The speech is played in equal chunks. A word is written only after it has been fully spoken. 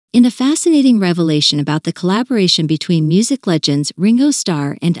In a fascinating revelation about the collaboration between music legends Ringo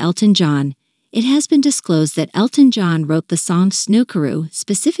Starr and Elton John, it has been disclosed that Elton John wrote the song Snookeroo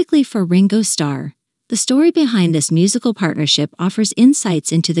specifically for Ringo Starr. The story behind this musical partnership offers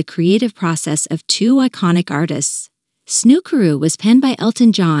insights into the creative process of two iconic artists. Snookeroo was penned by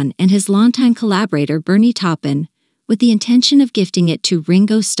Elton John and his longtime collaborator Bernie Taupin, with the intention of gifting it to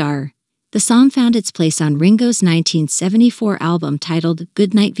Ringo Starr. The song found its place on Ringo's 1974 album titled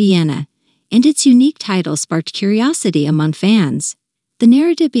Goodnight Vienna, and its unique title sparked curiosity among fans. The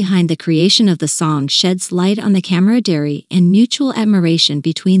narrative behind the creation of the song sheds light on the camaraderie and mutual admiration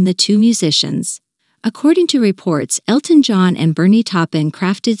between the two musicians. According to reports, Elton John and Bernie Taupin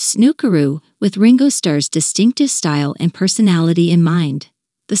crafted Snookeroo with Ringo Starr's distinctive style and personality in mind.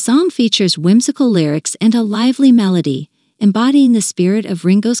 The song features whimsical lyrics and a lively melody, embodying the spirit of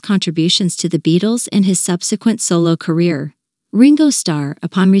Ringo's contributions to the Beatles and his subsequent solo career. Ringo Starr,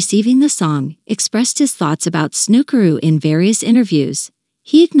 upon receiving the song, expressed his thoughts about Snookeroo in various interviews.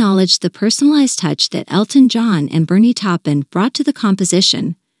 He acknowledged the personalized touch that Elton John and Bernie Taupin brought to the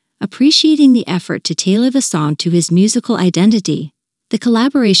composition, appreciating the effort to tailor the song to his musical identity. The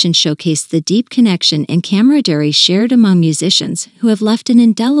collaboration showcased the deep connection and camaraderie shared among musicians who have left an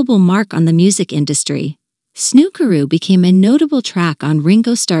indelible mark on the music industry. Snookeroo became a notable track on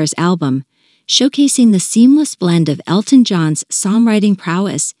Ringo Starr's album, showcasing the seamless blend of Elton John's songwriting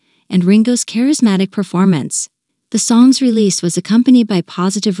prowess and Ringo's charismatic performance. The song's release was accompanied by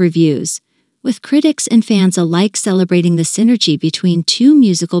positive reviews, with critics and fans alike celebrating the synergy between two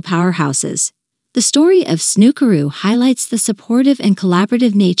musical powerhouses. The story of Snookeroo highlights the supportive and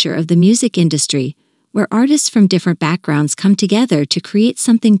collaborative nature of the music industry, where artists from different backgrounds come together to create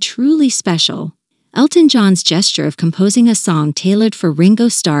something truly special. Elton John's gesture of composing a song tailored for Ringo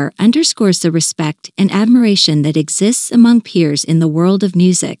Starr underscores the respect and admiration that exists among peers in the world of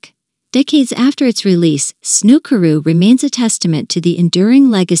music. Decades after its release, Snookeroo remains a testament to the enduring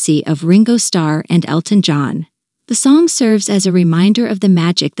legacy of Ringo Starr and Elton John. The song serves as a reminder of the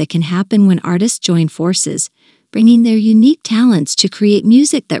magic that can happen when artists join forces, bringing their unique talents to create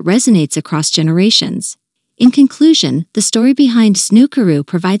music that resonates across generations. In conclusion, the story behind Snookeroo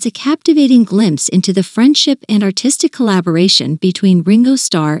provides a captivating glimpse into the friendship and artistic collaboration between Ringo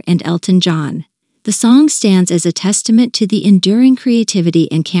Starr and Elton John. The song stands as a testament to the enduring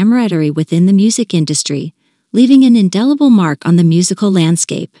creativity and camaraderie within the music industry, leaving an indelible mark on the musical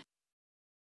landscape.